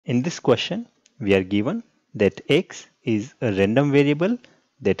In this question, we are given that x is a random variable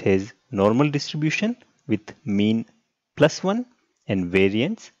that has normal distribution with mean +1 and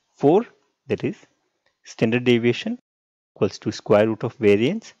variance 4, that is standard deviation equals to square root of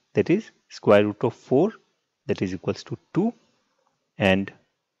variance, that is square root of 4, that is equals to 2, and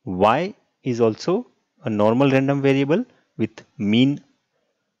y is also a normal random variable with mean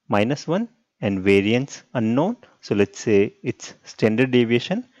 -1 and variance unknown. So let's say its standard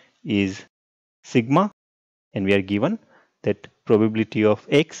deviation is sigma, and we are given that probability of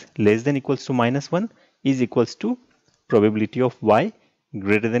x less than equals to -1 is equals to probability of y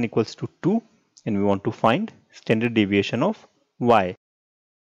greater than equals to 2, and we want to find standard deviation of y.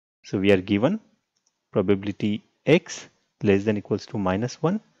 So we are given probability x less than equals to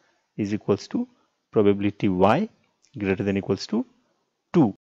 -1 is equals to probability y greater than equals to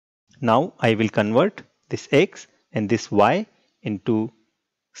 2. Now I will convert this x and this y into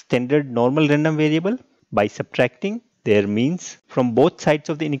standard normal random variable by subtracting their means from both sides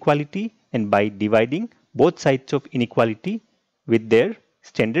of the inequality and by dividing both sides of inequality with their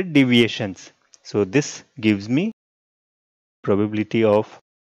standard deviations. So this gives me probability of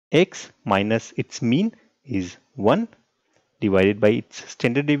x minus its mean is 1 divided by its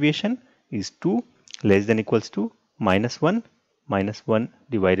standard deviation is 2 less than equals to -1. -1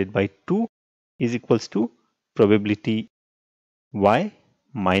 divided by 2 is equals to probability y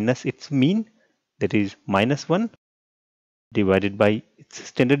minus its mean, that is -1, divided by its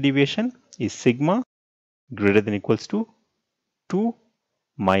standard deviation is sigma greater than equals to 2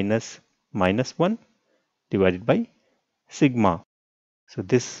 minus -1 divided by sigma. So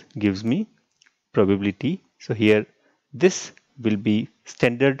this gives me probability. So here this will be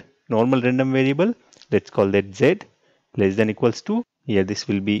standard normal random variable. Let's call that z less than equals to, here this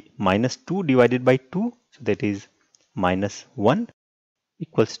will be -2 divided by 2. So that is -1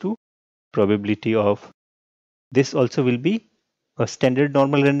 equals to probability of, this also will be a standard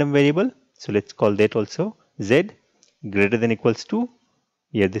normal random variable. So let's call that also z greater than equals to,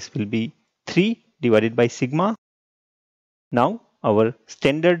 here this will be 3 divided by sigma. Now our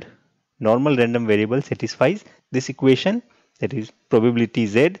standard normal random variable satisfies this equation, that is probability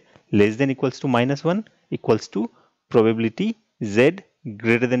z less than equals to -1 equals to probability z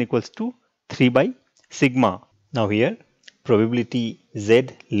greater than equals to 3 by sigma. Now here probability z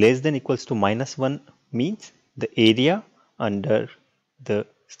less than equals to -1 means the area under the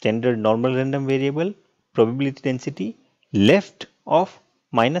standard normal random variable probability density left of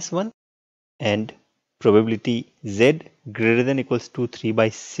 -1, and probability z greater than equals to 3 by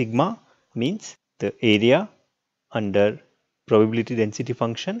sigma means the area under probability density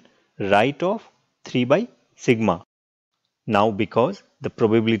function right of 3 by sigma. Now because the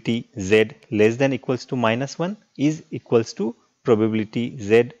probability z less than equals to -1 is equals to probability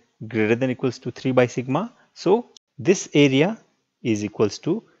z greater than equals to 3 by sigma, so this area is equals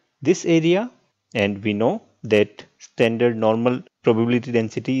to this area, and we know that standard normal probability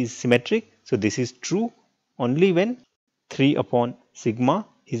density is symmetric. So this is true only when 3 upon sigma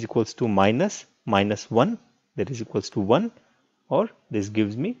is equals to -1, that is equals to 1, or this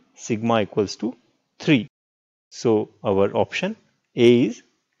gives me sigma equals to 3. So our option A is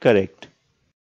correct.